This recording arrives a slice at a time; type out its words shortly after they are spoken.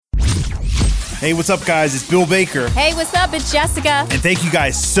Hey, what's up, guys? It's Bill Baker. Hey, what's up? It's Jessica. And thank you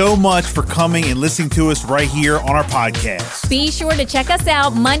guys so much for coming and listening to us right here on our podcast. Be sure to check us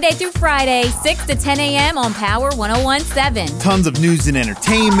out Monday through Friday, 6 to 10 a.m. on Power 101.7. Tons of news and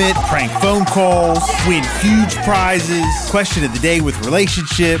entertainment, prank phone calls, win huge prizes, question of the day with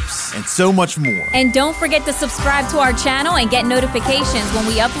relationships, and so much more. And don't forget to subscribe to our channel and get notifications when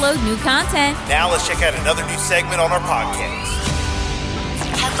we upload new content. Now let's check out another new segment on our podcast.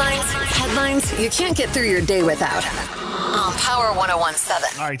 Headlines you can't get through your day without. On Power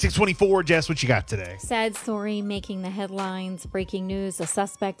 101.7. All right, 624, Jess, what you got today? Sad story making the headlines. Breaking news. A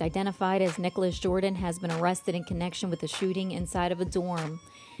suspect identified as Nicholas Jordan has been arrested in connection with a shooting inside of a dorm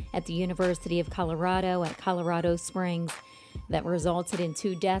at the University of Colorado at Colorado Springs that resulted in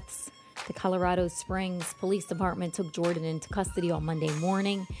 2 deaths. The Colorado Springs Police Department took Jordan into custody on Monday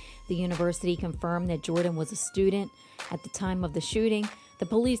morning. The university confirmed that Jordan was a student at the time of the shooting. The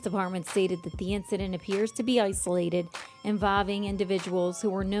police department stated that the incident appears to be isolated, involving individuals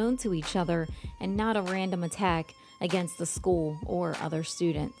who were known to each other and not a random attack against the school or other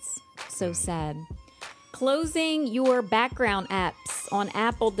students. So sad. Closing your background apps on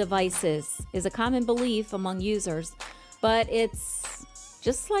Apple devices is a common belief among users, but it's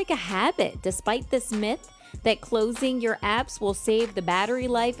just like a habit. Despite this myth that closing your apps will save the battery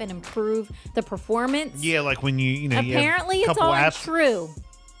life and improve the performance. Yeah, like when you know, apparently you have a it's couple all apps. True.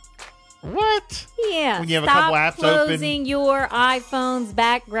 What? Yeah. When you have Stop a couple apps closing your iPhone's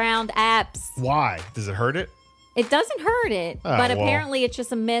background apps. Why? Does it hurt it? It doesn't hurt it, Oh, but well. apparently it's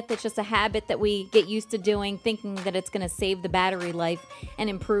just a myth. It's just a habit that we get used to doing, thinking that it's going to save the battery life and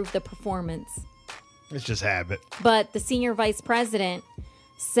improve the performance. It's just habit. But the senior vice president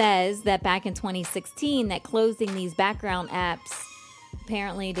says that back in 2016 that closing these background apps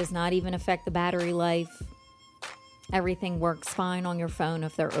apparently does not even affect the battery life. Everything works fine on your phone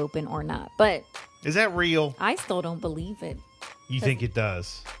if they're open or not. But Is that real? I still don't believe it. You think it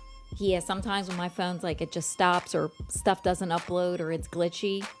does? Yeah, sometimes when my phone's like it just stops or stuff doesn't upload or it's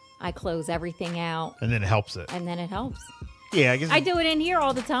glitchy, I close everything out. And then it helps it. And then it helps. Yeah, I guess I do it in here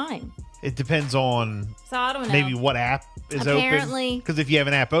all the time. it depends on So I don't know. maybe what app is Apparently. open. Because if you have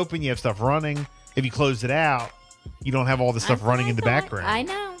an app open, you have stuff running. If you closed it out, you don't have all the stuff running in the background. I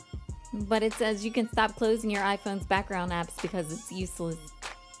know. But it says you can stop closing your iPhone's background apps because it's useless.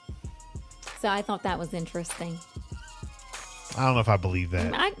 So I thought that was interesting. I don't know if I believe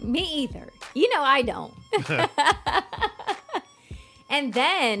that. Me either. You know I don't. And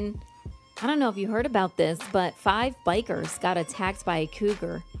then, I don't know if you heard about this, but 5 bikers got attacked by a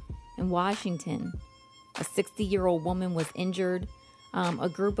cougar in Washington. A 60-year-old woman was injured. A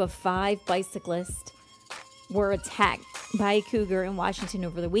group of 5 bicyclists were attacked by a cougar in Washington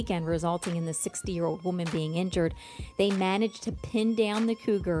over the weekend, resulting in the 60-year-old woman being injured. They managed to pin down the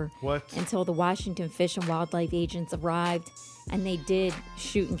cougar until the Washington Fish and Wildlife agents arrived, and they did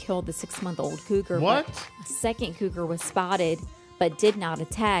shoot and kill the 6-month-old cougar. What? But a second cougar was spotted but did not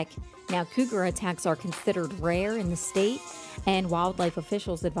attack. Now, cougar attacks are considered rare in the state, and wildlife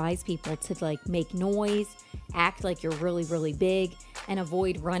officials advise people to make noise, act like you're really, really big, and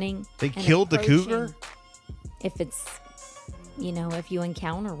avoid running. They killed the cougar? If it's, if you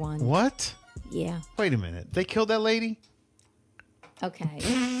encounter one. What? Yeah. Wait a minute. They killed that lady? Okay.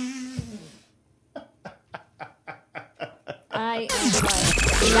 I am like,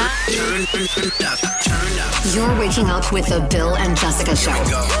 You're waking up with the Bill and Jessica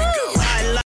Show.